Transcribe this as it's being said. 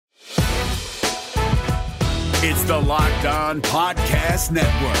It's the Locked On Podcast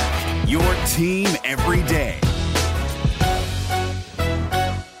Network, your team every day.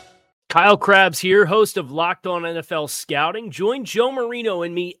 Kyle Krabs here, host of Locked On NFL Scouting. Join Joe Marino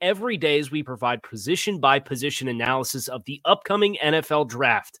and me every day as we provide position-by-position analysis of the upcoming NFL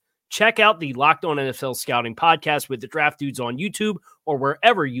Draft. Check out the Locked On NFL Scouting podcast with the Draft Dudes on YouTube or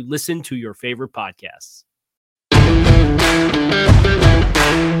wherever you listen to your favorite podcasts.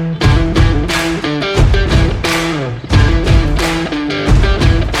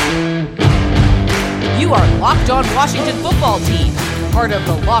 You are Locked On Washington Football Team, part of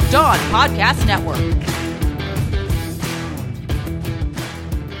the Locked On Podcast Network.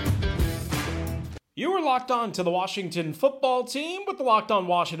 You are locked on to the Washington Football Team with the Locked On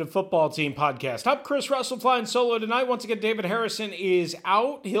Washington Football Team podcast. I'm Chris Russell flying solo tonight. Once again, David Harrison is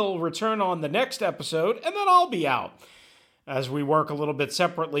out. He'll return on the next episode, and then I'll be out as we work a little bit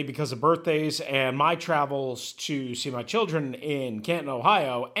separately because of birthdays and my travels to see my children in Canton,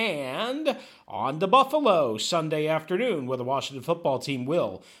 Ohio, and on to Buffalo Sunday afternoon, where the Washington Football Team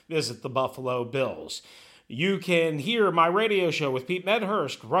will visit the Buffalo Bills. You can hear my radio show with Pete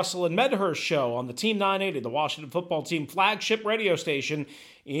Medhurst, Russell and Medhurst show on the Team 980, the Washington Football Team flagship radio station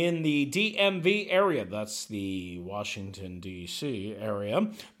in the DMV area. That's the Washington, D.C. area.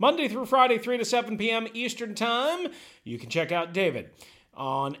 Monday through Friday, 3 to 7 p.m. Eastern Time. You can check out David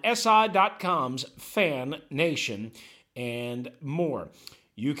on SI.com's Fan Nation and more.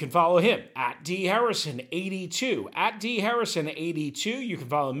 You can follow him at DHarrison82, at DHarrison82. You can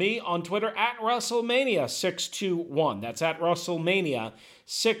follow me on Twitter at WrestleMania621. That's at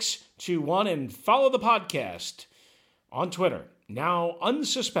WrestleMania621. And follow the podcast on Twitter, now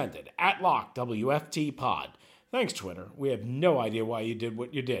unsuspended, at LockWFT Pod. Thanks, Twitter. We have no idea why you did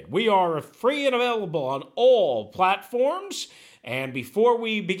what you did. We are free and available on all platforms. And before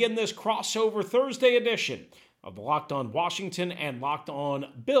we begin this crossover Thursday edition of the Locked On Washington and Locked On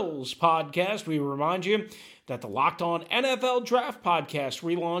Bills podcast, we remind you that the Locked On NFL Draft podcast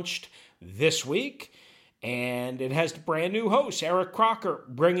relaunched this week, and it has brand new hosts, Eric Crocker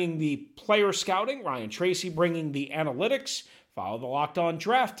bringing the player scouting, Ryan Tracy bringing the analytics. Follow the Locked On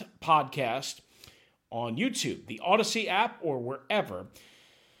Draft podcast on YouTube, the Odyssey app, or wherever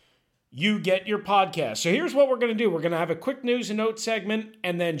you get your podcast. So here's what we're going to do. We're going to have a quick news and notes segment,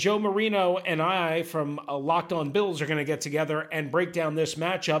 and then Joe Marino and I from Locked On Bills are going to get together and break down this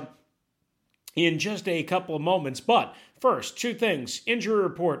matchup in just a couple of moments. But first, two things. Injury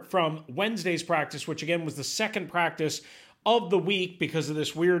report from Wednesday's practice, which again was the second practice of the week because of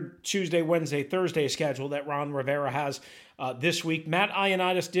this weird Tuesday, Wednesday, Thursday schedule that Ron Rivera has this week. Matt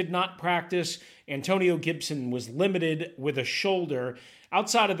Ioannidis did not practice. Antonio Gibson was limited with a shoulder.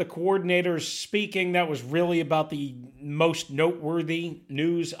 Outside of the coordinators speaking, that was really about the most noteworthy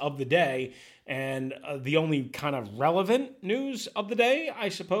news of the day and the only kind of relevant news of the day, I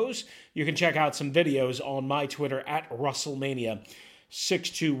suppose. You can check out some videos on my Twitter at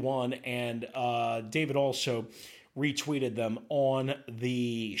WrestleMania621, and David also retweeted them on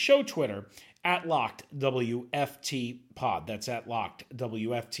the show Twitter at LockedWFT Pod. That's at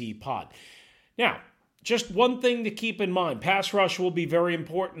LockedWFT Pod. Now, just one thing to keep in mind. Pass rush will be very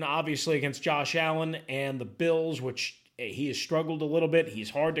important, obviously, against Josh Allen and the Bills, which he has struggled a little bit.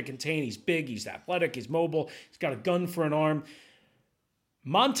 He's hard to contain. He's big. He's athletic. He's mobile. He's got a gun for an arm.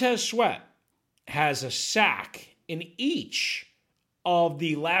 Montez Sweat has a sack in each of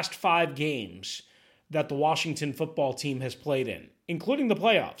the last 5 games that the Washington Football Team has played in, including the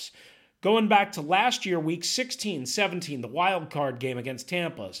playoffs. Going back to last year, week 16, 17, the wild card game against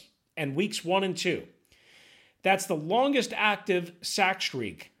Tampa, and weeks 1 and 2. That's the longest active sack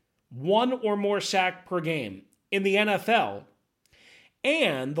streak, 1 or more sack per game in the NFL,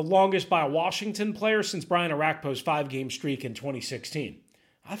 and the longest by a Washington player since Brian Orakpo's 5-game streak in 2016.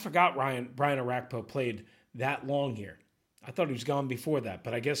 I forgot Brian Orakpo played that long here. I thought he was gone before that,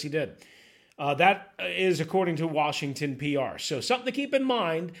 but I guess he did. That is according to Washington PR. So something to keep in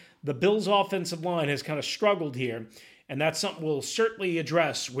mind. The Bills' offensive line has kind of struggled here, and that's something we'll certainly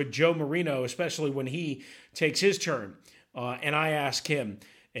address with Joe Marino, especially when he takes his turn, and I ask him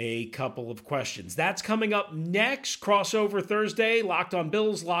a couple of questions. That's coming up next, crossover Thursday, Locked On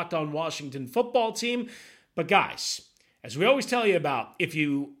Bills, Locked On Washington Football Team. But guys, as we always tell you about, if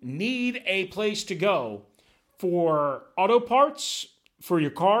you need a place to go for auto parts for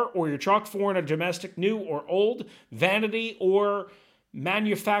your car or your truck, foreign or domestic, new or old, vanity or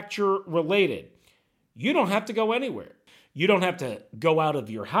manufacturer related, you don't have to go anywhere. You don't have to go out of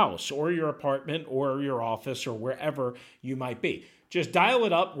your house or your apartment or your office or wherever you might be. Just dial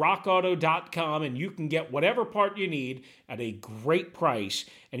it up, rockauto.com, and you can get whatever part you need at a great price.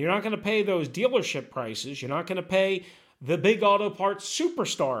 And you're not going to pay those dealership prices. You're not going to pay the big auto parts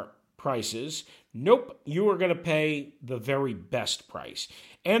superstar prices. Nope, you are going to pay the very best price.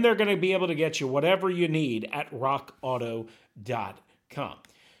 And they're going to be able to get you whatever you need at rockauto.com.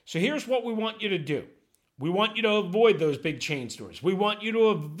 So here's what we want you to do. We want you to avoid those big chain stores. We want you to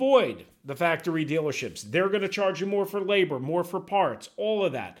avoid the factory dealerships. They're going to charge you more for labor, more for parts, all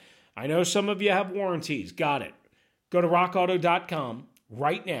of that. I know some of you have warranties. Got it. Go to rockauto.com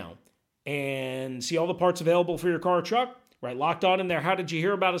right now and see all the parts available for your car or truck. Right, Locked On in there. How did you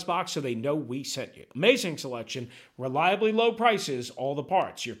hear about us box so they know we sent you? Amazing selection, reliably low prices, all the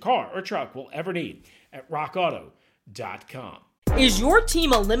parts your car or truck will ever need at rockauto.com. Is your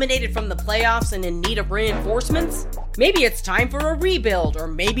team eliminated from the playoffs and in need of reinforcements? Maybe it's time for a rebuild, or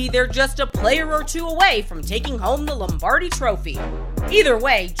maybe they're just a player or two away from taking home the Lombardi Trophy. Either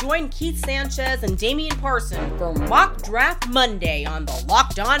way, join Keith Sanchez and Damian Parson for Mock Draft Monday on the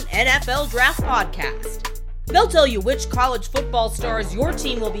Locked On NFL Draft Podcast. They'll tell you which college football stars your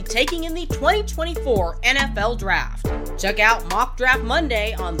team will be taking in the 2024 NFL Draft. Check out Mock Draft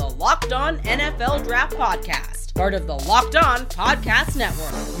Monday on the Locked On NFL Draft Podcast, part of the Locked On Podcast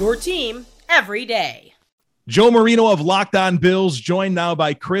Network, your team every day. Joe Marino of Locked On Bills, joined now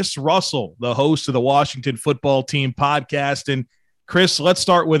by Chris Russell, the host of the Washington Football Team podcast. And Chris, let's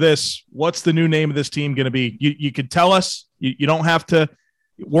start with this. What's the new name of this team going to be? You could tell us. You don't have to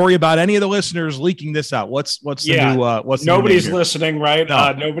worry about any of the listeners leaking this out. What's the new? What's nobody's the new listening, right?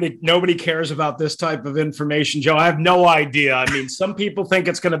 No. Nobody cares about this type of information, Joe. I have no idea. I mean, some people think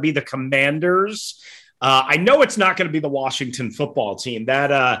it's going to be the Commanders. I know it's not going to be the Washington Football Team.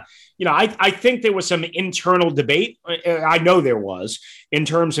 That I think there was some internal debate. I know there was, in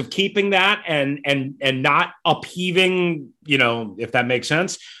terms of keeping that and not upheaving, if that makes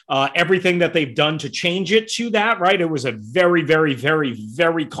sense, everything that they've done to change it to that, right? It was a very, very, very,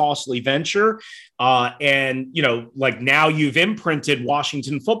 very costly venture. And now you've imprinted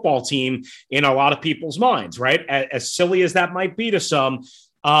Washington Football Team in a lot of people's minds, right? As silly as that might be to some.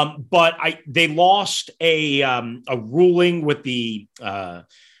 But they lost a ruling with the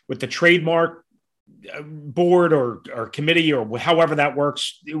trademark board or committee or however that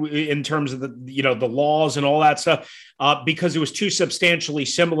works in terms of the laws and all that stuff, because it was too substantially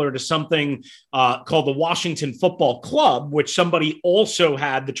similar to something called the Washington Football Club, which somebody also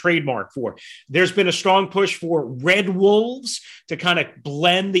had the trademark for. There's been a strong push for Red Wolves to kind of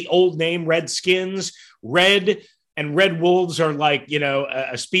blend the old name Redskins, and red wolves are like,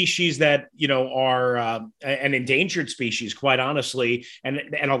 a species that, are an endangered species, quite honestly. And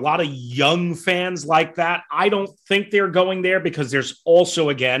a lot of young fans like that. I don't think they're going there because there's also,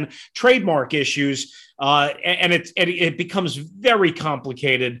 again, trademark issues. And it becomes very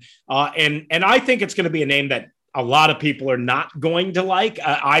complicated. And I think it's going to be a name that a lot of people are not going to like,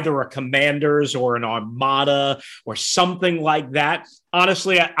 either a Commanders or an Armada or something like that.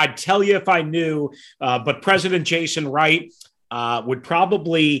 Honestly, I'd tell you if I knew, but President Jason Wright would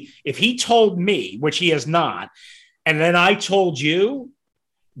probably, if he told me, which he has not, and then I told you,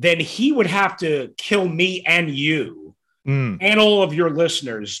 then he would have to kill me and you and all of your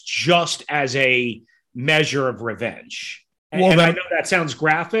listeners just as a measure of revenge. And I know that sounds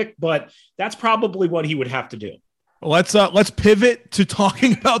graphic, but that's probably what he would have to do. Let's pivot to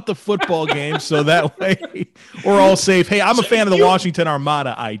talking about the football game so that way we're all safe. Hey, I'm a fan of the Washington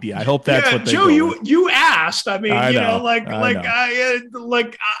Armada idea. I hope that's what they Joe, go with. you asked. I mean, I know. I'm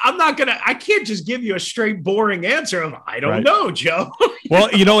not gonna. I can't just give you a straight boring answer of I don't know, Joe. Well,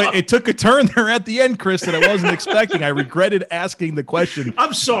 it took a turn there at the end, Chris, that I wasn't expecting. I regretted asking the question.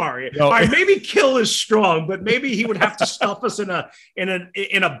 I'm sorry. All right, maybe kill is strong, but maybe he would have to stuff us in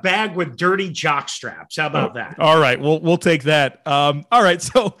a bag with dirty jock straps. How about that? All right. We'll take that. All right,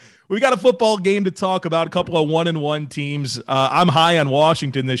 so we got a football game to talk about, a couple of 1-1 teams. I'm high on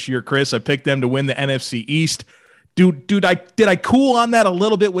Washington this year, Chris. I picked them to win the NFC East. Did I cool on that a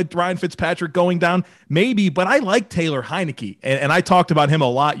little bit with Ryan Fitzpatrick going down? Maybe, but I like Taylor Heineke, and I talked about him a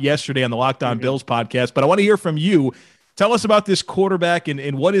lot yesterday on the Locked On Bills podcast, but I want to hear from you. Tell us about this quarterback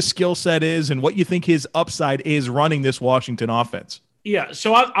and what his skill set is and what you think his upside is running this Washington offense. Yeah,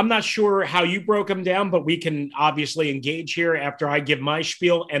 so I'm not sure how you broke them down, but we can obviously engage here after I give my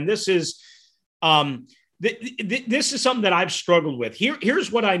spiel. And this is this is something that I've struggled with.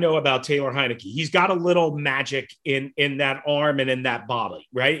 Here's what I know about Taylor Heineke. He's got a little magic in that arm and in that body,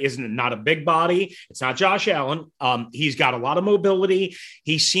 right? Isn't it not a big body? It's not Josh Allen. He's got a lot of mobility.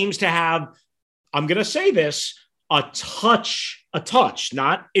 He seems to have, I'm going to say this, a touch,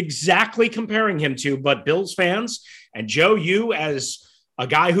 not exactly comparing him to, but Bills fans, and Joe, you as a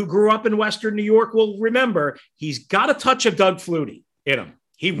guy who grew up in Western New York will remember, he's got a touch of Doug Flutie in him.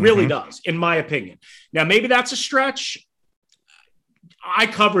 He really does, in my opinion. Now, maybe that's a stretch. I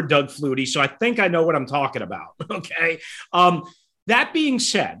covered Doug Flutie, so I think I know what I'm talking about, okay? That being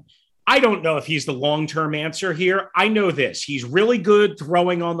said, I don't know if he's the long-term answer here. I know this. He's really good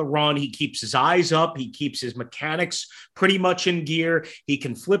throwing on the run. He keeps his eyes up. He keeps his mechanics pretty much in gear. He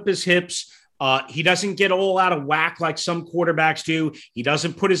can flip his hips. He doesn't get all out of whack like some quarterbacks do. He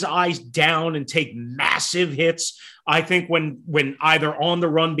doesn't put his eyes down and take massive hits. I think when either on the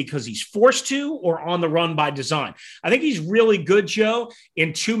run because he's forced to or on the run by design. I think he's really good, Joe,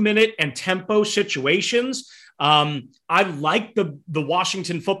 in 2-minute and tempo situations. I like the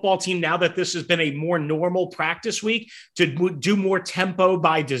Washington football team now that this has been a more normal practice week to do more tempo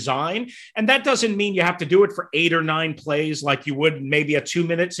by design. And that doesn't mean you have to do it for 8 or 9 plays like you would maybe a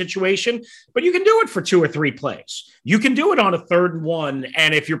 2-minute situation, but you can do it for 2 or 3 plays. You can do it on a 3rd and 1.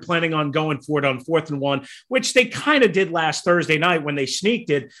 And if you're planning on going for it on 4th and 1, which they kind of did last Thursday night when they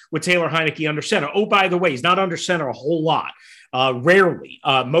sneaked it with Taylor Heineke under center. Oh, by the way, he's not under center a whole lot. Rarely.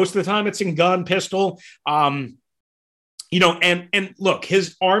 Most of the time it's in gun, pistol. And look,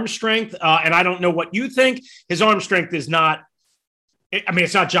 his arm strength, and I don't know what you think, his arm strength is not, I mean,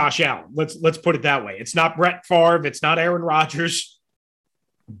 it's not Josh Allen. Let's put it that way. It's not Brett Favre. It's not Aaron Rodgers.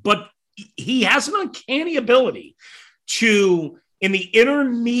 But he has an uncanny ability to, in the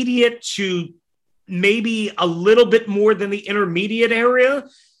intermediate to maybe a little bit more than the intermediate area,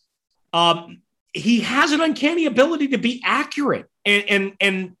 he has an uncanny ability to be accurate.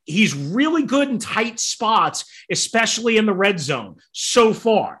 And he's really good in tight spots, especially in the red zone so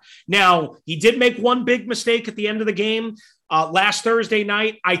far. Now, he did make one big mistake at the end of the game last Thursday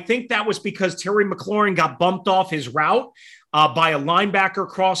night. I think that was because Terry McLaurin got bumped off his route by a linebacker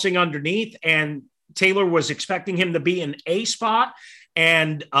crossing underneath, and Taylor was expecting him to be in a spot.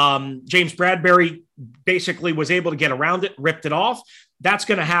 And James Bradbury basically was able to get around it, ripped it off. That's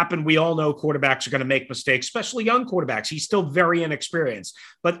going to happen. We all know quarterbacks are going to make mistakes, especially young quarterbacks. He's still very inexperienced.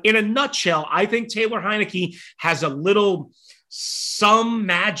 But in a nutshell, I think Taylor Heineke has some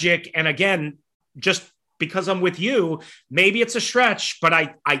magic. And again, just because I'm with you, maybe it's a stretch, but I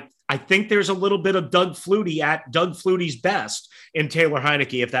think there's a little bit of Doug Flutie at Doug Flutie's best in Taylor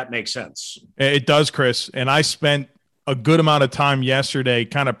Heineke, if that makes sense. It does, Chris. And I spent a good amount of time yesterday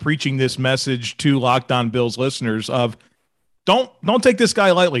kind of preaching this message to Locked On Bills listeners of, Don't take this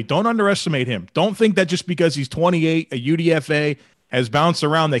guy lightly. Don't underestimate him. Don't think that just because he's 28, a UDFA, has bounced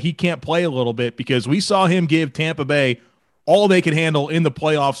around that he can't play a little bit, because we saw him give Tampa Bay all they could handle in the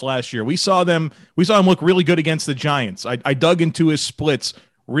playoffs last year. We saw him look really good against the Giants. I dug into his splits.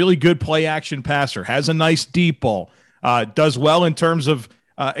 Really good play action passer. Has a nice deep ball. Does well in terms of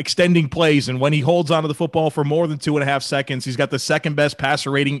extending plays, and when he holds onto the football for more than 2.5 seconds, he's got the second best passer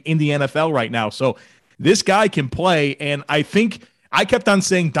rating in the NFL right now. So this guy can play, and I think I kept on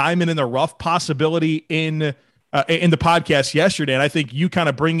saying diamond in the rough possibility in the podcast yesterday, and I think you kind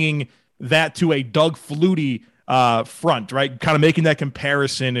of bringing that to a Doug Flutie front, right? Kind of making that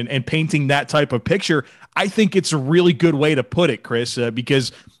comparison and painting that type of picture. I think it's a really good way to put it, Chris,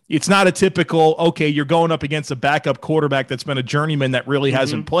 because it's not a typical, okay, you're going up against a backup quarterback that's been a journeyman that really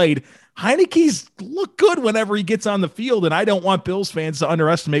hasn't played. Heineke's look good whenever he gets on the field, and I don't want Bills fans to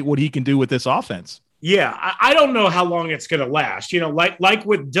underestimate what he can do with this offense. Yeah, I don't know how long it's going to last. Like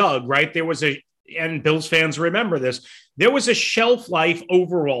with Doug, right? There was and Bills fans remember this, there was a shelf life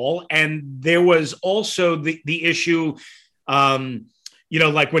overall, and there was also the issue,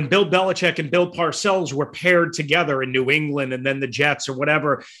 like when Bill Belichick and Bill Parcells were paired together in New England and then the Jets or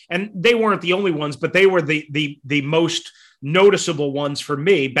whatever, and they weren't the only ones, but they were the most noticeable ones for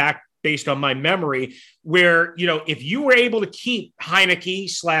me back based on my memory, where, if you were able to keep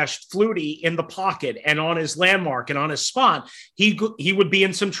Heineke/Flutie in the pocket and on his landmark and on his spot, he would be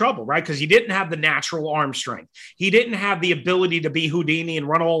in some trouble, right? Because he didn't have the natural arm strength. He didn't have the ability to be Houdini and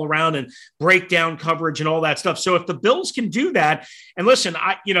run all around and break down coverage and all that stuff. So if the Bills can do that, and listen,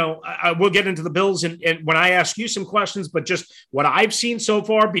 I will get into the Bills and when I ask you some questions, but just what I've seen so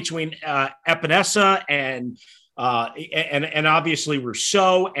far between Epinesa and obviously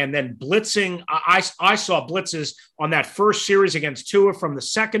Rousseau, and then blitzing. I saw blitzes on that first series against Tua from the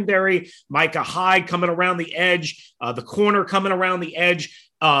secondary, Micah Hyde coming around the edge, the corner coming around the edge,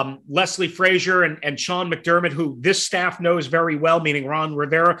 Leslie Frazier and Sean McDermott, who this staff knows very well, meaning Ron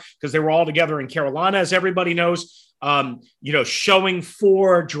Rivera, because they were all together in Carolina, as everybody knows. showing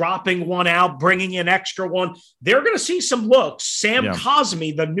 4, dropping 1 out, bringing in extra 1. They're going to see some looks. Sam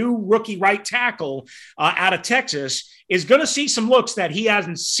Cosmi, the new rookie right tackle out of Texas, is going to see some looks that he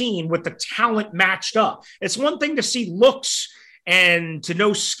hasn't seen with the talent matched up. It's one thing to see looks and to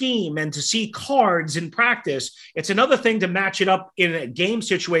know scheme and to see cards in practice. It's another thing to match it up in a game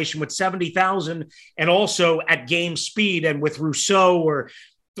situation with 70,000 and also at game speed and with Rousseau or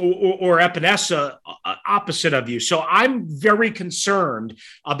Epinesa opposite of you. So I'm very concerned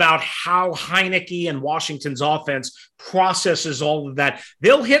about how Heineke and Washington's offense processes all of that.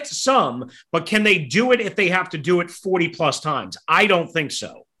 They'll hit some, but can they do it if they have to do it 40 plus times? I don't think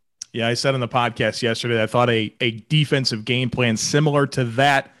so. Yeah, I said on the podcast yesterday, I thought a defensive game plan similar to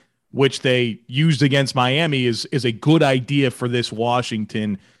that which they used against Miami is a good idea for this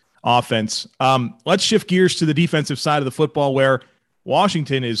Washington offense. Let's shift gears to the defensive side of the football where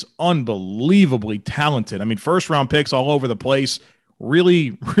Washington is unbelievably talented. I mean, first-round picks all over the place,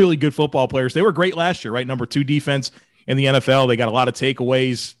 really, really good football players. They were great last year, right? Number 2 defense in the NFL. They got a lot of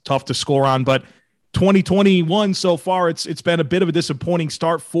takeaways, tough to score on. But 2021 so far, it's been a bit of a disappointing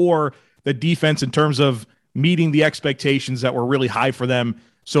start for the defense in terms of meeting the expectations that were really high for them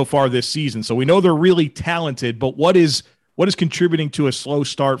so far this season. So we know they're really talented, but what is contributing to a slow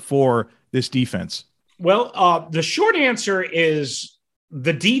start for this defense? Well, the short answer is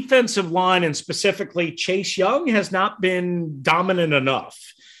the defensive line, and specifically Chase Young, has not been dominant enough.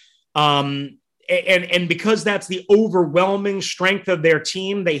 And because that's the overwhelming strength of their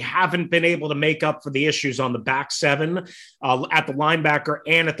team, they haven't been able to make up for the issues on the back 7 at the linebacker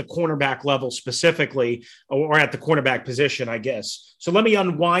and at the cornerback level specifically, or at the cornerback position, I guess. So let me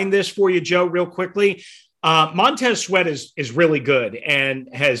unwind this for you, Joe, real quickly. Montez Sweat is really good and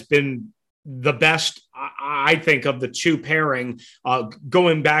has been the best, I think, of the 2 pairing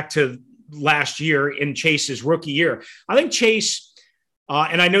going back to last year in Chase's rookie year. I think Chase,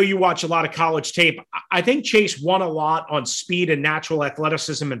 and I know you watch a lot of college tape, I think Chase won a lot on speed and natural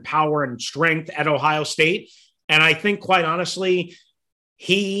athleticism and power and strength at Ohio State. And I think, quite honestly,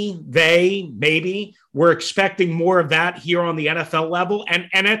 they were expecting more of that here on the NFL level. And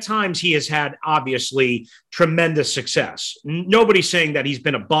at times he has had, obviously, tremendous success. Nobody's saying that he's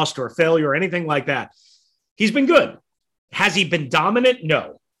been a bust or a failure or anything like that. He's been good. Has he been dominant?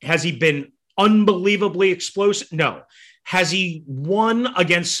 No. Has he been unbelievably explosive? No. Has he won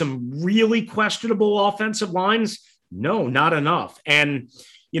against some really questionable offensive lines? No, not enough. And,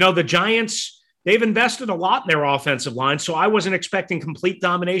 the Giants, they've invested a lot in their offensive line, so I wasn't expecting complete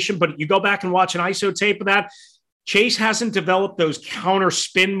domination, but you go back and watch an ISO tape of that, Chase hasn't developed those counter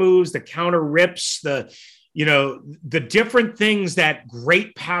spin moves, the counter rips, the different things that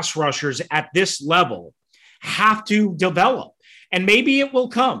great pass rushers at this level have to develop. And maybe it will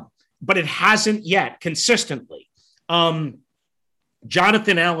come, but it hasn't yet consistently.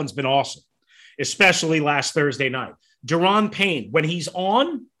 Jonathan Allen's been awesome, especially last Thursday night. Deron Payne, when he's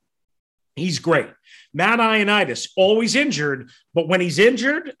on, he's great. Matt Ioannidis, always injured, but when he's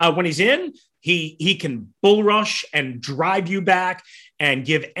in, he can bull rush and drive you back and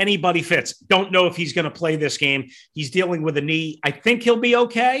give anybody fits. Don't know if he's going to play this game. He's dealing with a knee. I think he'll be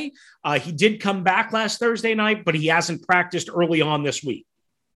okay. He did come back last Thursday night, but he hasn't practiced early on this week.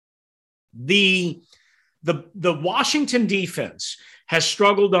 The Washington defense has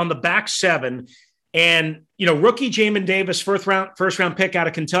struggled on the back 7. And, rookie Jamin Davis, first round pick out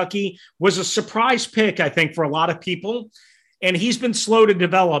of Kentucky, was a surprise pick, I think, for a lot of people. And he's been slow to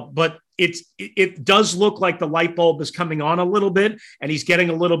develop, but it does look like the light bulb is coming on a little bit, and he's getting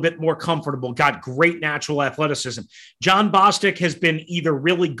a little bit more comfortable, got great natural athleticism. John Bostic has been either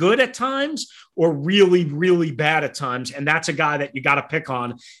really good at times or really, really bad at times, and that's a guy that you got to pick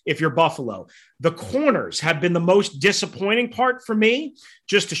on if you're Buffalo. The corners have been the most disappointing part for me.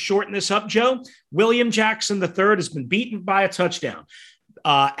 Just to shorten this up, Joe, William Jackson III has been beaten by a touchdown.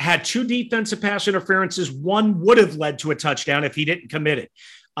 Had 2 defensive pass interferences. One would have led to a touchdown if he didn't commit it.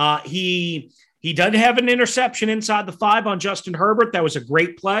 He does have an interception inside the 5 on Justin Herbert. That was a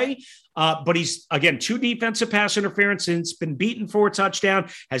great play. But he's, again, 2 defensive pass interferences, been beaten for a touchdown,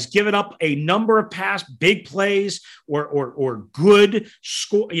 has given up a number of big plays or good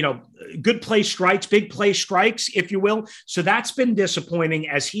score, good play strikes, big play strikes, if you will. So that's been disappointing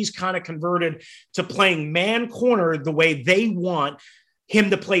as he's kind of converted to playing man corner the way they want him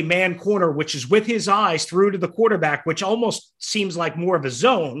to play man corner, which is with his eyes through to the quarterback, which almost seems like more of a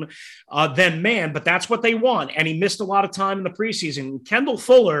zone than man, but that's what they want. And he missed a lot of time in the preseason. Kendall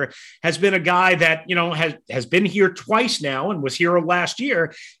Fuller has been a guy that, has been here twice now and was here last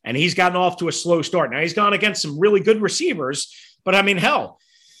year, and he's gotten off to a slow start. Now he's gone against some really good receivers, but I mean, hell,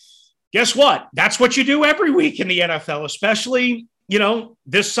 guess what? That's what you do every week in the NFL, especially,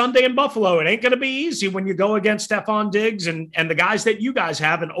 this Sunday in Buffalo. It ain't going to be easy when you go against Stephon Diggs and the guys that you guys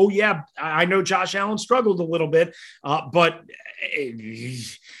have. And, I know Josh Allen struggled a little bit, but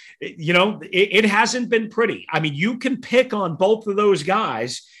it hasn't been pretty. I mean, you can pick on both of those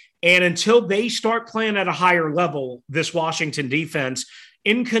guys, and until they start playing at a higher level, this Washington defense,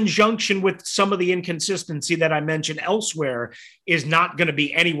 in conjunction with some of the inconsistency that I mentioned elsewhere, is not going to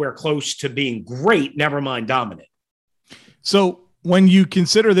be anywhere close to being great, never mind dominant. So when you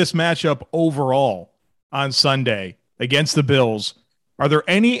consider this matchup overall on Sunday against the Bills, are there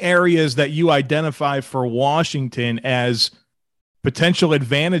any areas that you identify for Washington as potential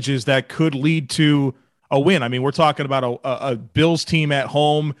advantages that could lead to a win? I mean, we're talking about a Bills team at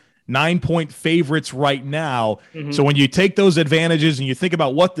home, 9-point favorites right now. Mm-hmm. So when you take those advantages and you think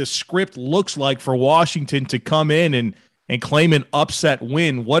about what the script looks like for Washington to come in and claim an upset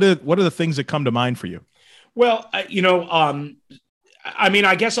win, what are the things that come to mind for you? Well,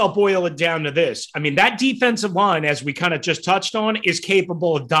 I guess I'll boil it down to this. I mean, that defensive line, as we kind of just touched on, is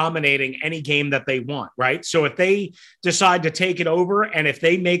capable of dominating any game that they want, right? So if they decide to take it over, and if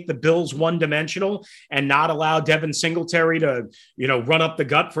they make the Bills one-dimensional and not allow Devin Singletary to, run up the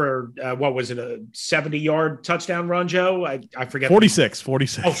gut for, a 70-yard touchdown run, Joe? I forget. 46.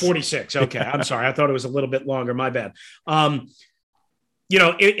 Oh, 46. Okay. I'm sorry. I thought it was a little bit longer. My bad.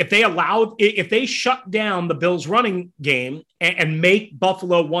 If they shut down the Bills running game and make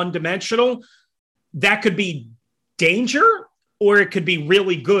Buffalo one-dimensional, that could be danger, or it could be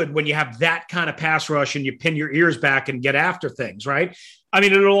really good when you have that kind of pass rush and you pin your ears back and get after things, right? I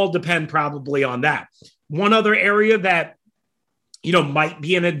mean, it'll all depend probably on that. One other area that, might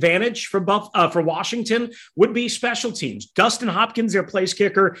be an advantage for Washington would be special teams. Dustin Hopkins, their place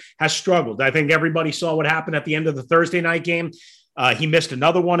kicker, has struggled. I think everybody saw what happened at the end of the Thursday night game. He missed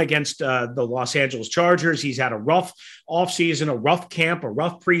another one against the Los Angeles Chargers. He's had a rough offseason, a rough camp, a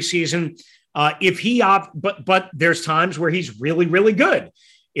rough preseason. But there's times where he's really, really good.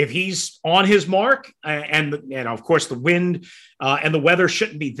 If he's on his mark, and of course the wind and the weather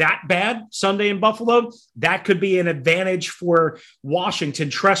shouldn't be that bad Sunday in Buffalo, that could be an advantage for Washington.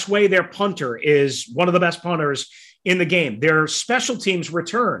 Tressway, their punter, is one of the best punters in the game. Their special teams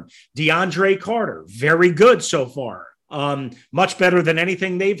return. DeAndre Carter, very good so far. Much better than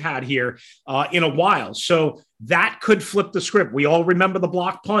anything they've had here in a while. So that could flip the script. We all remember the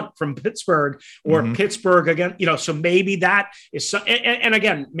block punt from Pittsburgh, or Pittsburgh again, so maybe that is, and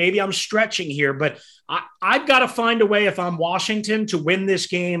again, maybe I'm stretching here, but I've got to find a way, if I'm Washington, to win this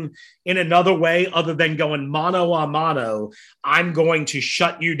game in another way other than going mano a mano. I'm going to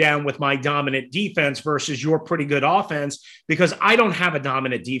shut you down with my dominant defense versus your pretty good offense, because I don't have a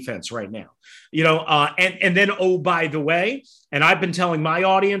dominant defense right now. And then, oh, by the way, and I've been telling my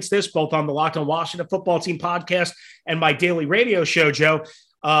audience this both on the Locked On Washington Football Team podcast and my daily radio show, Joe,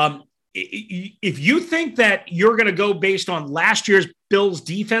 if you think that you're going to go based on last year's Bills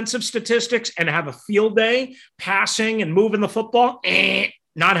defensive statistics and have a field day passing and moving the football,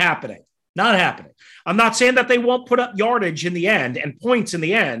 not happening. Not happening. I'm not saying that they won't put up yardage in the end and points in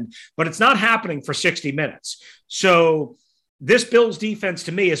the end, but it's not happening for 60 minutes. So this Bills defense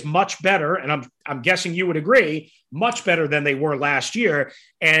to me is much better, and I'm guessing you would agree, much better than they were last year.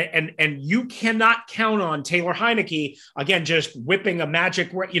 And you cannot count on Taylor Heineke, again, just whipping a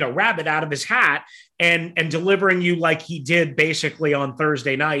magic rabbit out of his hat and delivering you like he did basically on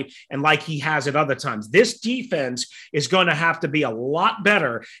Thursday night and like he has at other times. This defense is going to have to be a lot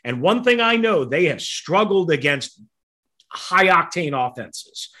better. And one thing I know, they have struggled against high-octane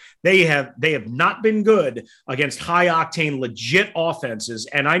offenses. They have not been good against high-octane, legit offenses.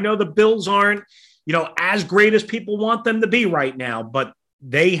 And I know the Bills aren't, as great as people want them to be right now, but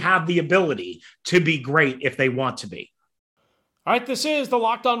they have the ability to be great if they want to be. All right, this is the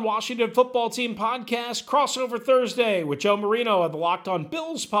Locked On Washington Football Team podcast, crossover Thursday with Joe Marino of the Locked On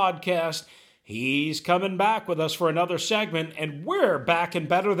Bills podcast. He's coming back with us for another segment, and we're back and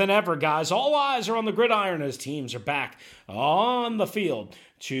better than ever, guys. All eyes are on the gridiron as teams are back on the field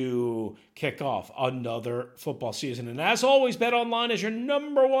to kick off another football season. And as always, BetOnline is your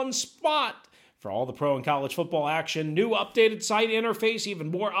number one spot for all the pro and college football action. New updated site interface,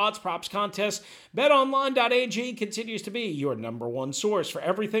 even more odds, props, contests. BetOnline.ag continues to be your number one source for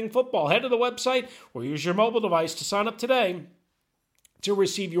everything football. Head to the website or use your mobile device to sign up today to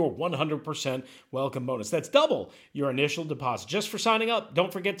receive your 100% welcome bonus. That's double your initial deposit just for signing up.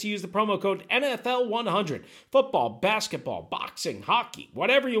 Don't forget to use the promo code NFL100. Football, basketball, boxing, hockey,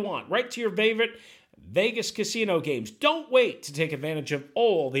 whatever you want, right to your favorite Vegas casino games. Don't wait to take advantage of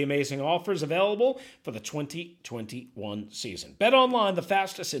all the amazing offers available for the 2021 season. Bet online, the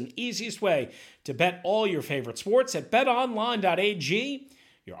fastest and easiest way to bet all your favorite sports at betonline.ag,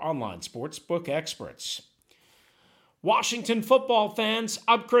 your online sportsbook experts. Washington football fans,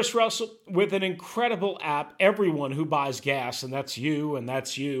 I'm Chris Russell with an incredible app everyone who buys gas, and that's you, and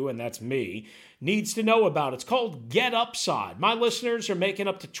that's you, and that's me, needs to know about. It's called Get Upside. My listeners are making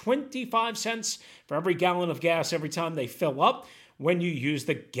up to 25 cents for every gallon of gas every time they fill up when you use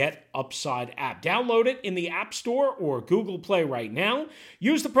the Get Upside app. Download it in the App Store or Google Play right now.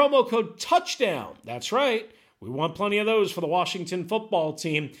 Use the promo code TOUCHDOWN. That's right. We want plenty of those for the Washington football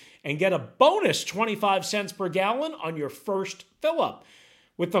team, and get a bonus 25 cents per gallon on your first fill-up.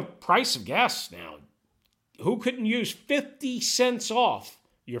 With the price of gas now, who couldn't use 50 cents off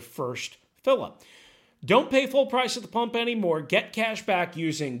your first fill-up? Don't pay full price at the pump anymore. Get cash back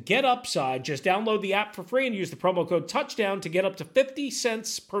using Get Upside. Just download the app for free and use the promo code TOUCHDOWN to get up to 50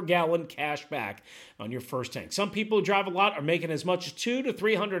 cents per gallon cash back on your first tank. Some people who drive a lot are making as much as $200 to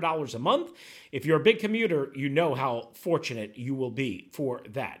 $300 a month. If you're a big commuter, you know how fortunate you will be for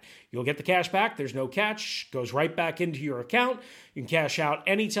that. You'll get the cash back. There's no catch. Goes right back into your account. You can cash out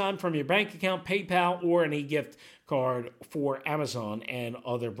anytime from your bank account, PayPal, or any gift card for Amazon and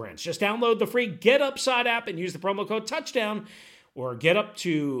other brands. Just download the free Get Upside app and use the promo code TOUCHDOWN, or get up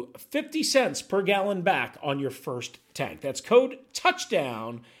to 50 cents per gallon back on your first tank. That's code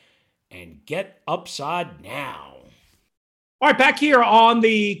TOUCHDOWN, and get Upside now. All right, back here on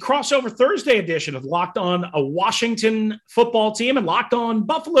the crossover Thursday edition of Locked On a Washington Football Team and Locked On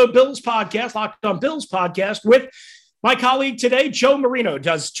Buffalo Bills podcast, Locked On Bills podcast with my colleague today, Joe Marino,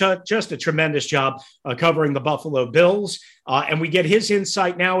 does just a tremendous job covering the Buffalo Bills. And we get his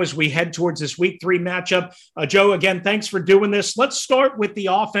insight now as we head towards this Week 3 matchup. Joe, again, thanks for doing this. Let's start with the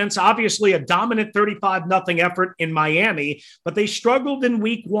offense. Obviously, a dominant 35-0 effort in Miami, but they struggled in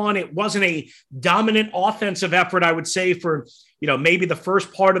Week 1. It wasn't a dominant offensive effort, I would say, for maybe the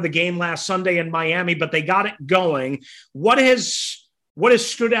first part of the game last Sunday in Miami, but they got it going. What has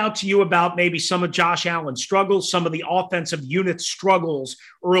stood out to you about maybe some of Josh Allen's struggles, some of the offensive unit struggles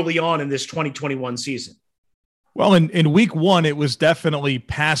early on in this 2021 season? Well, in Week 1, it was definitely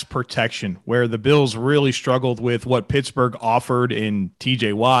pass protection, where the Bills really struggled with what Pittsburgh offered in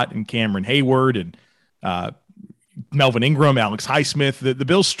T.J. Watt and Cameron Hayward and Melvin Ingram, Alex Highsmith. The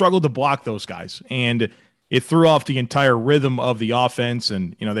Bills struggled to block those guys, and it threw off the entire rhythm of the offense.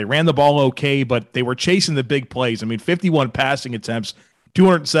 And, they ran the ball okay, but they were chasing the big plays. 51 passing attempts,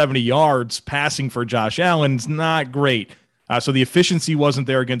 270 yards passing for Josh Allen is not great. So the efficiency wasn't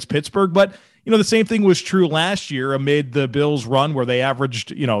there against Pittsburgh. But, the same thing was true last year amid the Bills' run where they averaged,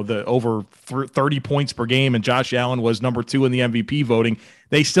 the over 30 points per game, and Josh Allen was number 2 in the MVP voting.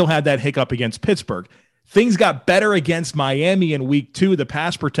 They still had that hiccup against Pittsburgh. Things got better against Miami in Week 2. The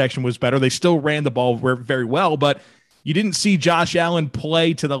pass protection was better. They still ran the ball very well, but you didn't see Josh Allen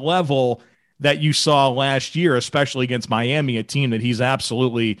play to the level that you saw last year, especially against Miami, a team that he's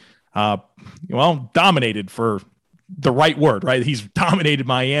absolutely, dominated, for the right word, right? He's dominated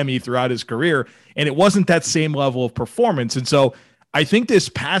Miami throughout his career, and it wasn't that same level of performance. And so I think this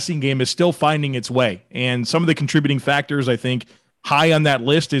passing game is still finding its way. And some of the contributing factors, I think, high on that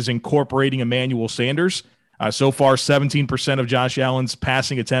list is incorporating Emmanuel Sanders. So far, 17% of Josh Allen's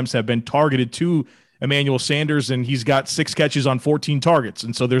passing attempts have been targeted to Emmanuel Sanders, and he's got 6 catches on 14 targets.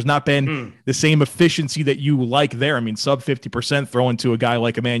 And so there's not been the same efficiency that you like there. Sub 50% throwing to a guy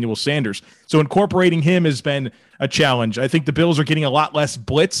like Emmanuel Sanders. So incorporating him has been a challenge. I think the Bills are getting a lot less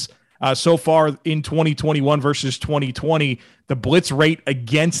blitz so far in 2021 versus 2020. The blitz rate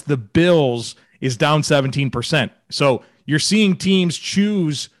against the Bills is down 17%. So you're seeing teams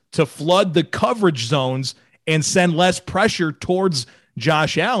choose to flood the coverage zones and send less pressure towards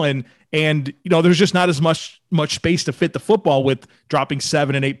Josh Allen. And, there's just not as much space to fit the football with dropping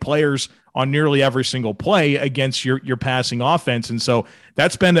 7 and 8 players on nearly every single play against your passing offense. And so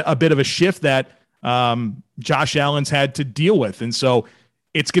that's been a bit of a shift that Josh Allen's had to deal with. And so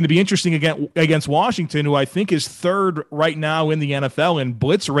it's going to be interesting against Washington, who I think is 3rd right now in the NFL in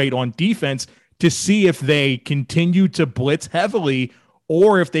blitz rate on defense, to see if they continue to blitz heavily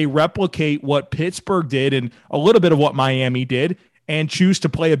or if they replicate what Pittsburgh did and a little bit of what Miami did and choose to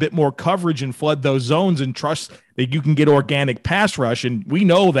play a bit more coverage and flood those zones and trust that you can get organic pass rush. And we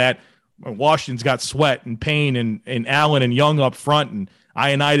know that Washington's got Sweat and Payne and Allen and Young up front, and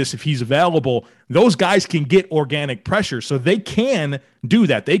Ioannidis, if he's available. Those guys can get organic pressure, so they can do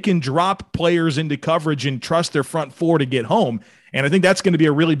that. They can drop players into coverage and trust their front 4 to get home. And I think that's going to be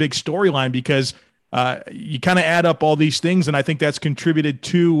a really big storyline because you kind of add up all these things, and I think that's contributed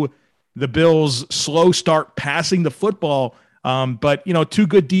to the Bills' slow start passing the football. But, two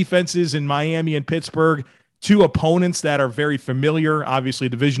good defenses in Miami and Pittsburgh, two opponents that are very familiar, obviously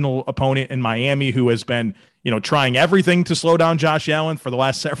divisional opponent in Miami who has been, trying everything to slow down Josh Allen for the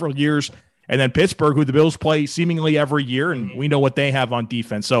last several years. And then Pittsburgh, who the Bills play seemingly every year, and we know what they have on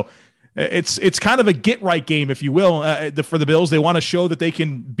defense. So it's kind of a get-right game, if you will, for the Bills. They want to show that they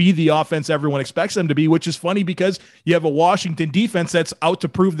can be the offense everyone expects them to be, which is funny because you have a Washington defense that's out to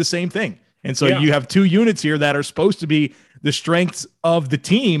prove the same thing. And so you have two units here that are supposed to be the strengths of the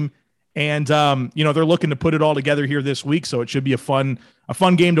team. And, they're looking to put it all together here this week. So it should be a fun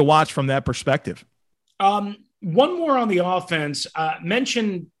game to watch from that perspective. One more on the offense.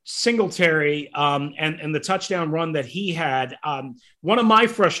 Mentioned Singletary and the touchdown run that he had. One of my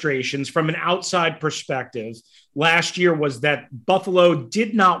frustrations from an outside perspective last year was that Buffalo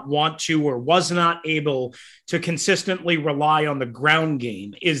did not want to or was not able to consistently rely on the ground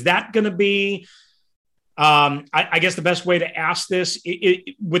game. Is that going to be, I guess the best way to ask this,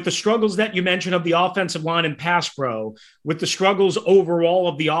 with the struggles that you mentioned of the offensive line and pass pro, with the struggles overall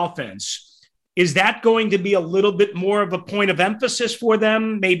of the offense, is that going to be a little bit more of a point of emphasis for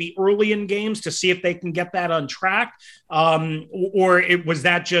them, maybe early in games, to see if they can get that on track? Or was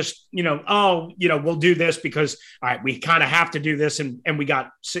that just, we'll do this because, all right, we kind of have to do this and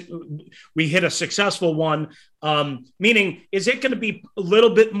we hit a successful one. Meaning, is it going to be a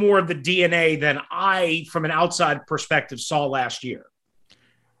little bit more of the DNA than I, from an outside perspective, saw last year?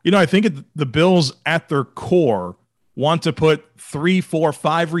 I think the Bills at their core want to put 3, 4,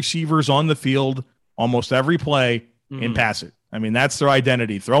 5 receivers on the field almost every play and pass it. I mean, that's their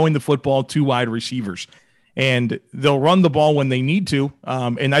identity, throwing the football to wide receivers. And they'll run the ball when they need to.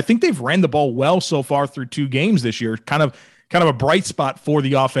 And I think they've ran the ball well so far through 2 games this year, kind of a bright spot for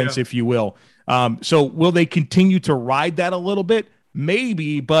the offense, if you will. So will they continue to ride that a little bit?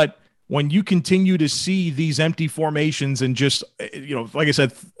 Maybe, but when you continue to see these empty formations and just, like I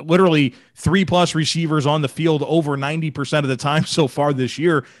said, literally 3+ receivers on the field over 90% of the time so far this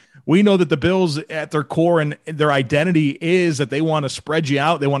year, we know that the Bills at their core and their identity is that they want to spread you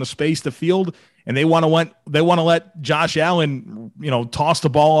out. They want to space the field, and they want to let Josh Allen, toss the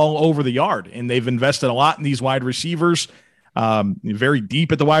ball all over the yard. And they've invested a lot in these wide receivers, very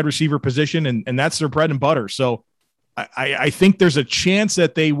deep at the wide receiver position, and that's their bread and butter. So I think there's a chance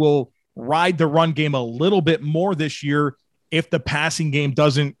that they will ride the run game a little bit more this year if the passing game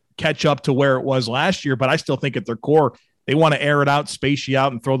doesn't catch up to where it was last year. But I still think at their core, they want to air it out, space you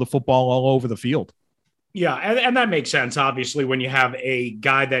out, and throw the football all over the field. Yeah, and that makes sense, obviously, when you have a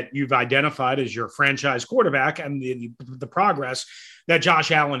guy that you've identified as your franchise quarterback and the progress that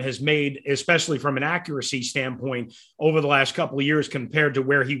Josh Allen has made, especially from an accuracy standpoint over the last couple of years compared to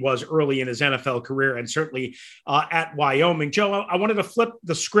where he was early in his NFL career and certainly at Wyoming. Joe, I wanted to flip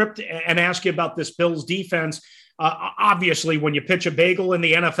the script and ask you about this Bills defense. Obviously, when you pitch a bagel in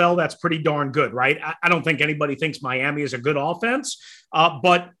the NFL, that's pretty darn good, right? I don't think anybody thinks Miami is a good offense,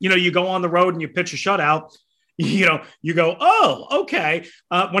 but, you go on the road and you pitch a shutout, you go, oh, okay.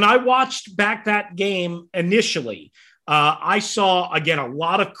 When I watched back that game initially, I saw, again, a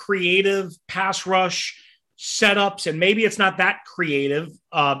lot of creative pass rush setups, and maybe it's not that creative,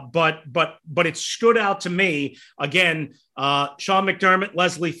 but it stood out to me. Again, Sean McDermott,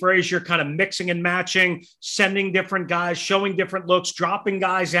 Leslie Frazier kind of mixing and matching, sending different guys, showing different looks, dropping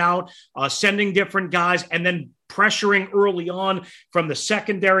guys out, sending different guys, and then pressuring early on from the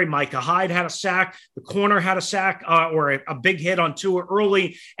secondary. Micah Hyde had a sack. The corner had a sack or a big hit on Tua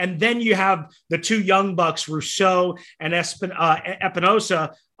early. And then you have the 2 young bucks, Rousseau and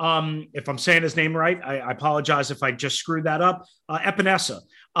Espinosa. If I'm saying his name right, I apologize if I just screwed that up. Epinesa.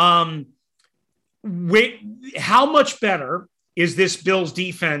 How much better is this Bills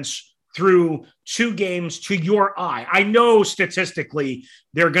defense through 2 games to your eye? I know statistically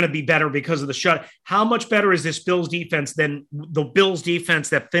they're going to be better because of the shut. How much better is this Bills defense than the Bills defense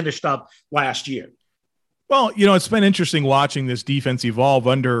that finished up last year? Well, it's been interesting watching this defense evolve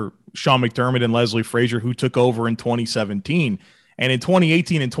under Sean McDermott and Leslie Frazier, who took over in 2017. And in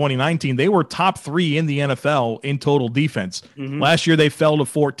 2018 and 2019, they were top 3 in the NFL in total defense. Last year, they fell to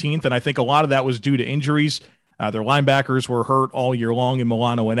 14th, and I think a lot of that was due to injuries. Their linebackers were hurt all year long in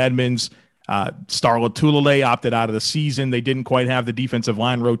Milano and Edmonds. Starla Tulele opted out of the season. They didn't quite have the defensive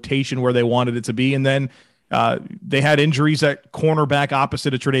line rotation where they wanted it to be. And then they had injuries at cornerback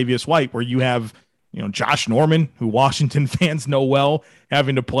opposite of Tre'Davious White, where you have Josh Norman, who Washington fans know well,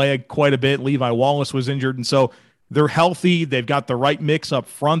 having to play quite a bit. Levi Wallace was injured. And so they're healthy. They've got the right mix up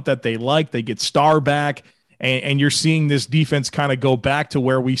front that they like. They get Star back. And you're seeing this defense kind of go back to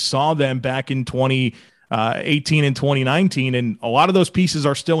where we saw them back in 2018 18 in 2019, and a lot of those pieces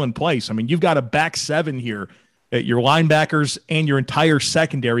are still in place. I mean, you've got a back seven here, your linebackers and your entire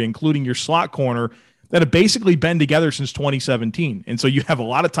secondary, including your slot corner, that have basically been together since 2017. And so you have a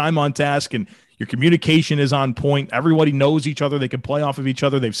lot of time on task, and your communication is on point. Everybody knows each other. They can play off of each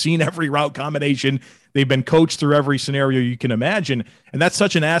other. They've seen every route combination. They've been coached through every scenario you can imagine. And that's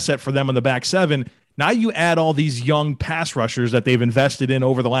such an asset for them on the back seven. Now you add all these young pass rushers that they've invested in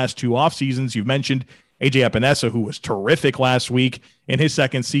over the last 2 off seasons. You've mentioned AJ Epinesa, who was terrific last week in his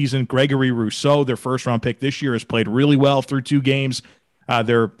second season. Gregory Rousseau, their first-round pick this year, has played really well through 2 games.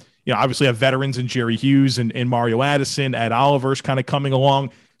 They're obviously have veterans in Jerry Hughes and Mario Addison. Ed Oliver's kind of coming along.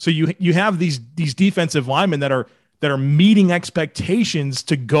 So you have these defensive linemen that are meeting expectations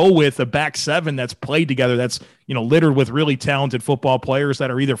to go with a back seven that's played together, that's littered with really talented football players that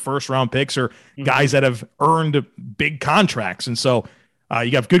are either first-round picks or guys that have earned big contracts. And so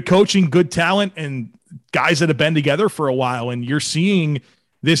you have good coaching, good talent, and guys that have been together for a while, and you're seeing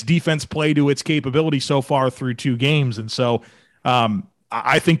this defense play to its capability so far through 2 games. And so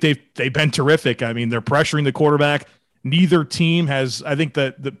I think they've been terrific. I mean, they're pressuring the quarterback. Neither team has, I think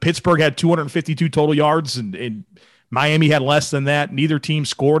the Pittsburgh had 252 total yards and Miami had less than that. Neither team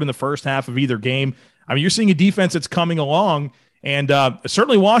scored in the first half of either game. I mean, you're seeing a defense that's coming along, and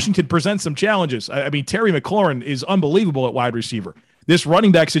certainly Washington presents some challenges. I mean, Terry McLaurin is unbelievable at wide receiver. This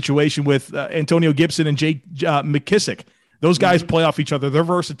running back situation with Antonio Gibson and Jake McKissick, those guys play off each other. They're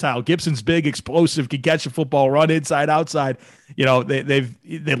versatile. Gibson's big, explosive, can catch a football, run inside, outside.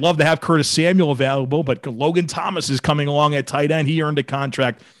 They'd love to have Curtis Samuel available, but Logan Thomas is coming along at tight end. He earned a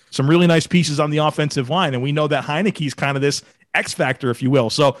contract. Some really nice pieces on the offensive line, and we know that Heineke's kind of this X factor, if you will.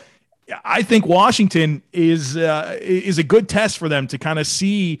 So I think Washington is a good test for them to kind of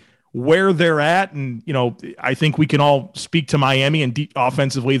see where they're at, and I think we can all speak to Miami, and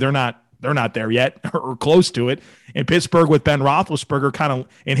offensively they're not there yet or close to it. And Pittsburgh with Ben Roethlisberger kind of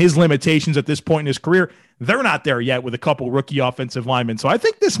in his limitations at this point in his career, they're not there yet with a couple rookie offensive linemen. So I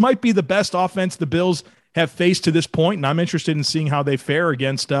think this might be the best offense the Bills have faced to this point, and I'm interested in seeing how they fare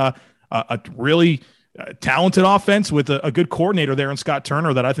against a really talented offense with a good coordinator there in Scott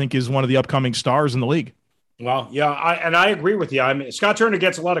Turner that I think is one of the upcoming stars in the league. Well, yeah, I agree with you. I mean, Scott Turner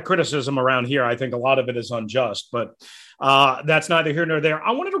gets a lot of criticism around here. I think a lot of it is unjust, but that's neither here nor there.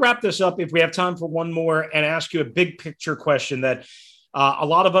 I wanted to wrap this up, if we have time for one more, and ask you a big picture question that a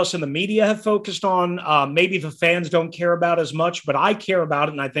lot of us in the media have focused on. Maybe the fans don't care about as much, but I care about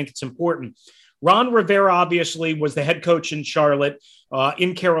it, and I think it's important. Ron Rivera obviously was the head coach in Charlotte,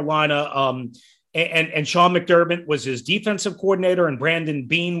 in Carolina. And Sean McDermott was his defensive coordinator, and Brandon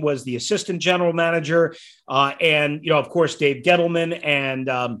Beane was the assistant general manager. And of course, Dave Gettleman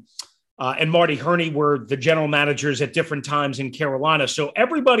and Marty Herney were the general managers at different times in Carolina. So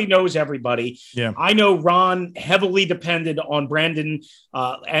everybody knows everybody. Yeah. I know Ron heavily depended on Brandon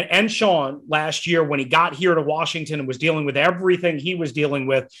and Sean last year when he got here to Washington and was dealing with everything he was dealing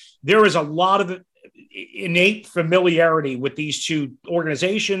with. There is a lot of innate familiarity with these two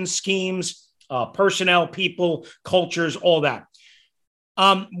organizations, schemes, personnel, people, cultures, all that.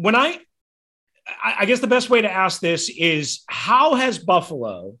 When I guess the best way to ask this is, how has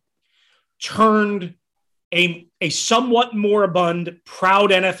Buffalo turned a somewhat moribund,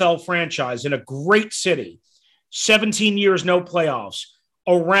 proud NFL franchise in a great city, 17 years, no playoffs,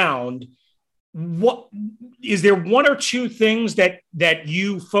 around? What is there one or two things that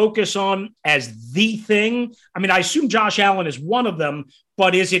you focus on as the thing? I mean, I assume Josh Allen is one of them,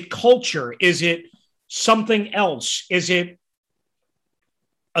 but is it culture? Is it something else? Is it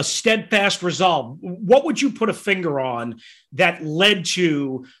a steadfast resolve? What would you put a finger on that led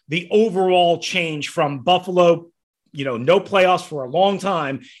to the overall change from Buffalo, no playoffs for a long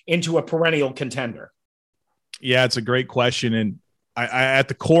time, into a perennial contender? Yeah, it's a great question. And I at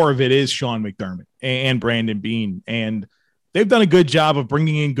the core of it is Sean McDermott and Brandon Beane. And they've done a good job of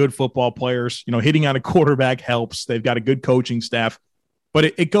bringing in good football players. Hitting on a quarterback helps. They've got a good coaching staff. But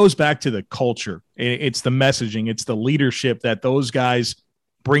it goes back to the culture. It's the messaging. It's the leadership that those guys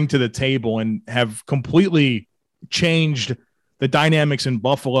bring to the table and have completely changed the dynamics in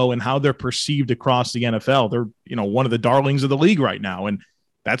Buffalo and how they're perceived across the NFL. They're, one of the darlings of the league right now. And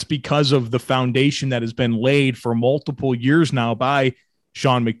that's because of the foundation that has been laid for multiple years now by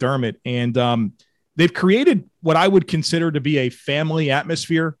Sean McDermott. And they've created what I would consider to be a family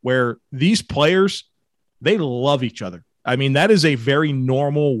atmosphere where these players, they love each other. I mean, that is a very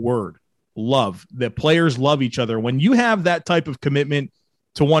normal word, love. That players love each other. When you have that type of commitment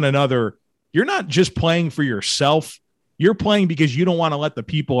to one another, you're not just playing for yourself. You're playing because you don't want to let the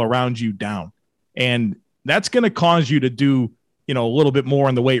people around you down. And that's going to cause you to do a little bit more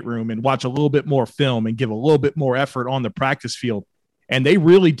in the weight room and watch a little bit more film and give a little bit more effort on the practice field. And they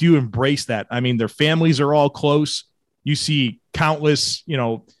really do embrace that. I mean, their families are all close. You see countless,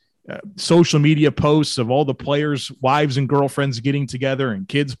 social media posts of all the players' wives and girlfriends getting together and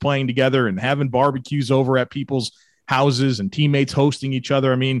kids playing together and having barbecues over at people's houses and teammates hosting each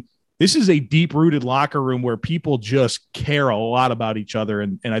other. I mean, this is a deep-rooted locker room where people just care a lot about each other.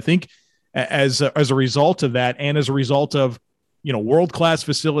 And I think as a result of that, and as a result of, world-class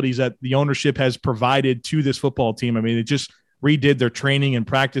facilities that the ownership has provided to this football team, I mean, it just redid their training and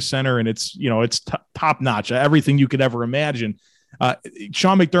practice center, and it's top-notch, everything you could ever imagine.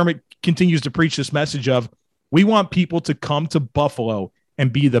 Sean McDermott continues to preach this message of, we want people to come to Buffalo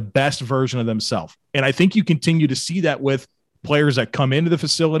and be the best version of themselves. And I think you continue to see that with players that come into the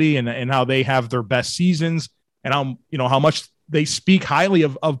facility and how they have their best seasons and how much they speak highly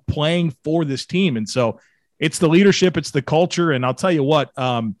of playing for this team. And so it's the leadership, it's the culture. And I'll tell you what,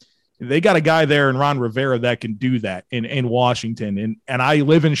 they got a guy there in Ron Rivera that can do that in Washington. And I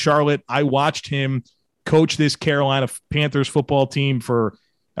live in Charlotte. I watched him coach this Carolina Panthers football team for,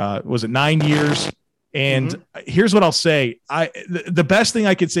 9 years? And here's what I'll say. The best thing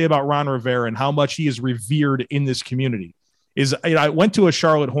I could say about Ron Rivera and how much he is revered in this community is I went to a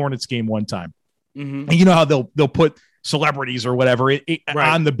Charlotte Hornets game one time. And you know how they'll put celebrities or whatever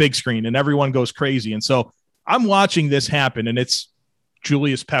on the big screen and everyone goes crazy. And so I'm watching this happen, and it's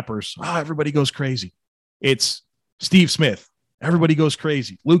Julius Peppers. Everybody goes crazy. It's Steve Smith. Everybody goes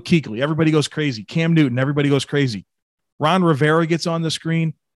crazy. Luke Kuechly. Everybody goes crazy. Cam Newton. Everybody goes crazy. Ron Rivera gets on the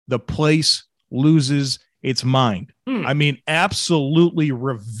screen. The place loses its mind. I mean, absolutely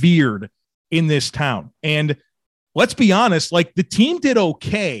revered in this town. And let's be honest, like, the team did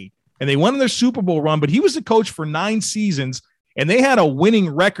okay, and they went on their Super Bowl run, but he was the coach for 9 seasons, and they had a winning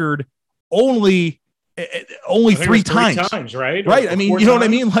record only 3 times, right? Right. I mean, you know what I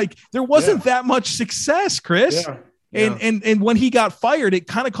mean? Like, there wasn't that much success, Chris. Yeah. And when he got fired, it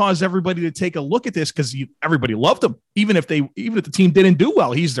kind of caused everybody to take a look at this, because everybody loved him, even if the team didn't do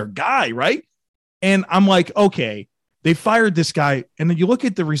well. He's their guy, right? And I'm like, okay, they fired this guy, and then you look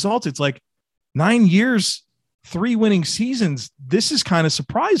at the results. It's like 9 years, 3 winning seasons. This is kind of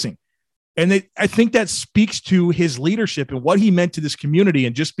surprising, and I think that speaks to his leadership and what he meant to this community,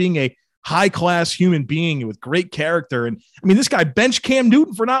 and just being a high-class human being with great character. And I mean, this guy benched Cam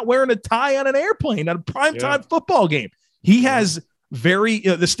Newton for not wearing a tie on an airplane at a primetime football game. He has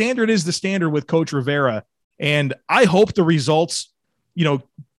the standard is the standard with Coach Rivera. And I hope the results,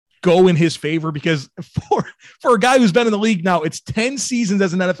 go in his favor, because for a guy who's been in the league now, it's 10 seasons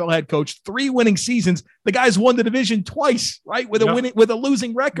as an NFL head coach, 3 winning seasons. The guy's won the division twice, right? With a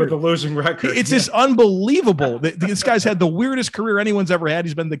losing record. It's just unbelievable. This guy's had the weirdest career anyone's ever had.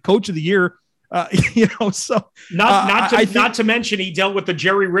 He's been the coach of the year. Not to mention he dealt with the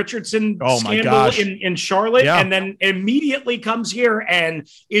Jerry Richardson scandal in Charlotte, and then immediately comes here and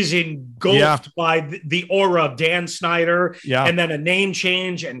is engulfed by the aura of Dan Snyder, and then a name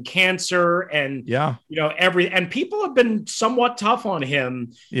change and cancer, and and people have been somewhat tough on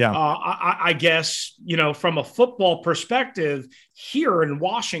him. I guess from a football perspective here in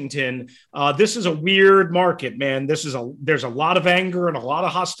Washington, this is a weird market, man. There's a lot of anger and a lot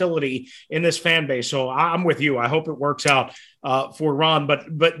of hostility in this fan base. So I'm with you. I hope it works out for Ron.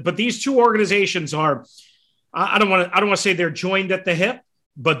 But these two organizations are, I don't want to say they're joined at the hip,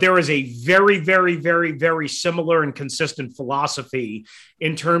 but there is a very, very, very, very similar and consistent philosophy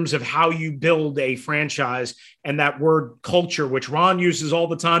in terms of how you build a franchise, and that word culture, which Ron uses all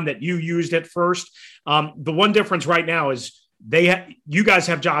the time, that you used at first. The one difference right now is you guys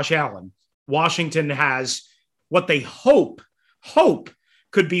have Josh Allen. Washington has what they hope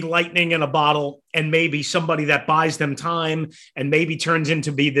could be lightning in a bottle, and maybe somebody that buys them time and maybe turns into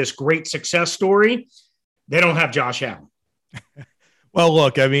be this great success story. They don't have Josh Allen. Well,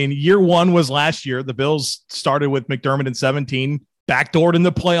 look, I mean, year 1 was last year. The Bills started with McDermott in 17, backdoored in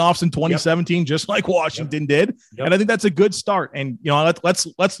the playoffs in 2017, just like Washington did. And I think that's a good start. And,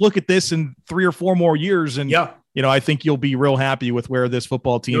 let's look at this in 3 or 4 more years. And, I think you'll be real happy with where this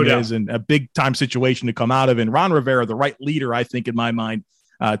football team is, and a big time situation to come out of. And Ron Rivera, the right leader, I think, in my mind,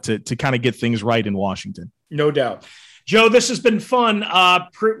 to kind of get things right in Washington. No doubt. Joe, this has been fun.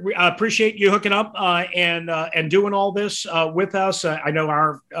 Appreciate you hooking up and doing all this with us. I know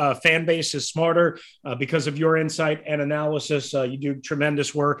our fan base is smarter because of your insight and analysis. You do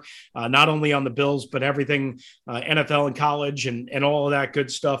tremendous work, not only on the Bills, but everything NFL and college and all of that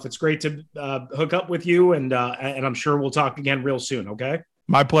good stuff. It's great to hook up with you, and I'm sure we'll talk again real soon, okay?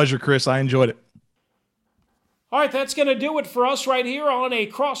 My pleasure, Chris. I enjoyed it. All right, that's going to do it for us right here on a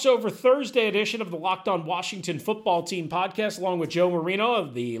crossover Thursday edition of the Locked On Washington Football Team podcast, along with Joe Marino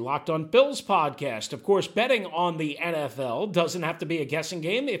of the Locked On Bills podcast. Of course, betting on the NFL doesn't have to be a guessing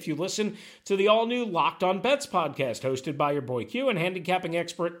game if you listen to the all-new Locked On Bets podcast, hosted by your boy Q and handicapping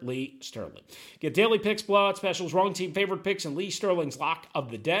expert Lee Sterling. Get daily picks, blowout specials, wrong team favorite picks, and Lee Sterling's Lock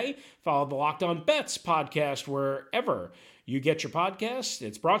of the Day. Follow the Locked On Bets podcast wherever you get your podcasts.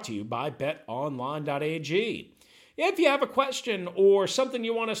 It's brought to you by betonline.ag. If you have a question or something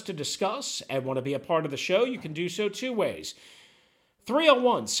you want us to discuss and want to be a part of the show, you can do so two ways.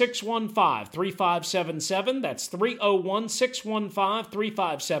 301-615-3577. That's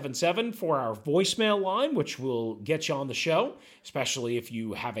 301-615-3577 for our voicemail line, which will get you on the show, especially if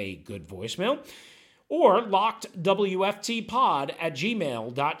you have a good voicemail. Or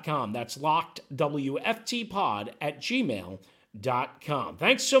lockedwftpod@gmail.com. That's lockedwftpod@gmail.com.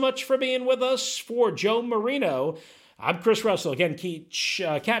 Thanks so much for being with us. For Joe Marino, I'm Chris Russell. Again,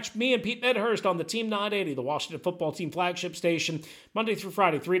 catch me and Pete Medhurst on the Team 980, the Washington Football Team flagship station, Monday through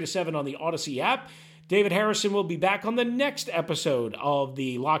Friday, 3 to 7 on the Odyssey app. David Harrison will be back on the next episode of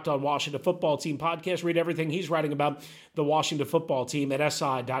the Locked On Washington Football Team podcast. Read everything he's writing about the Washington Football Team at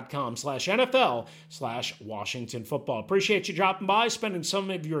si.com/NFL/Washington Football. Appreciate you dropping by, spending some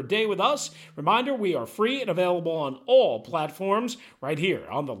of your day with us. Reminder, we are free and available on all platforms right here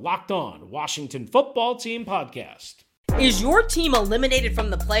on the Locked On Washington Football Team podcast. Is your team eliminated from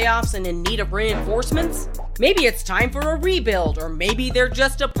the playoffs and in need of reinforcements? Maybe it's time for a rebuild, or maybe they're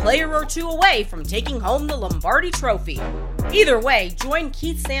just a player or two away from taking home the Lombardi Trophy. Either way, join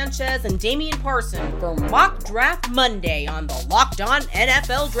Keith Sanchez and Damian Parson for Mock Draft Monday on the Locked On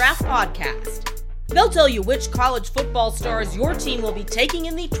NFL Draft Podcast. They'll tell you which college football stars your team will be taking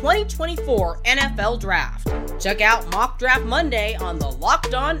in the 2024 NFL Draft. Check out Mock Draft Monday on the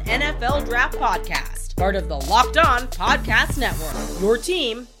Locked On NFL Draft Podcast, part of the Locked On Podcast Network, your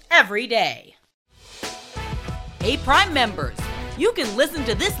team every day. Hey, Prime members, you can listen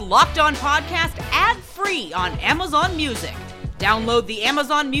to this Locked On podcast ad-free on Amazon Music. Download the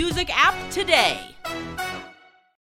Amazon Music app today.